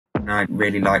and I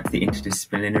really like the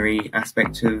interdisciplinary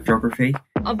aspect of geography.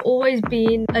 I've always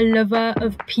been a lover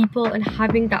of people and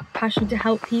having that passion to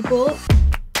help people.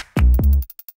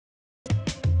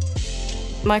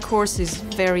 My course is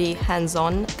very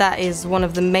hands-on. That is one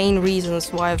of the main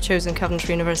reasons why I've chosen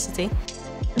Coventry University.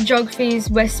 Geographies,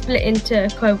 we're split into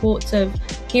cohorts of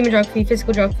human geography,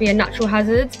 physical geography and natural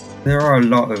hazards. There are a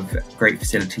lot of great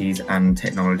facilities and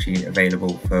technology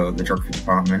available for the geography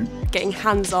department. Getting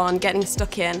hands-on, getting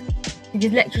stuck in.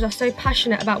 These lecturers are so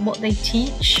passionate about what they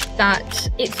teach that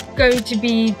it's going to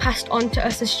be passed on to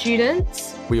us as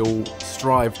students. We all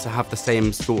strive to have the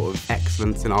same sort of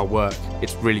excellence in our work.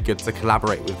 It's really good to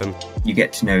collaborate with them. You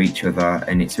get to know each other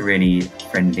and it's a really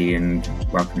friendly and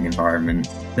welcoming environment.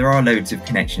 There are loads of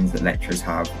connections that lecturers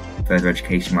have. Further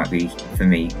education might be for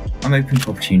me. I'm open to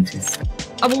opportunities.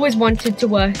 I've always wanted to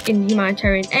work in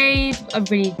humanitarian aid, a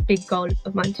really big goal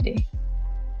of mine to do.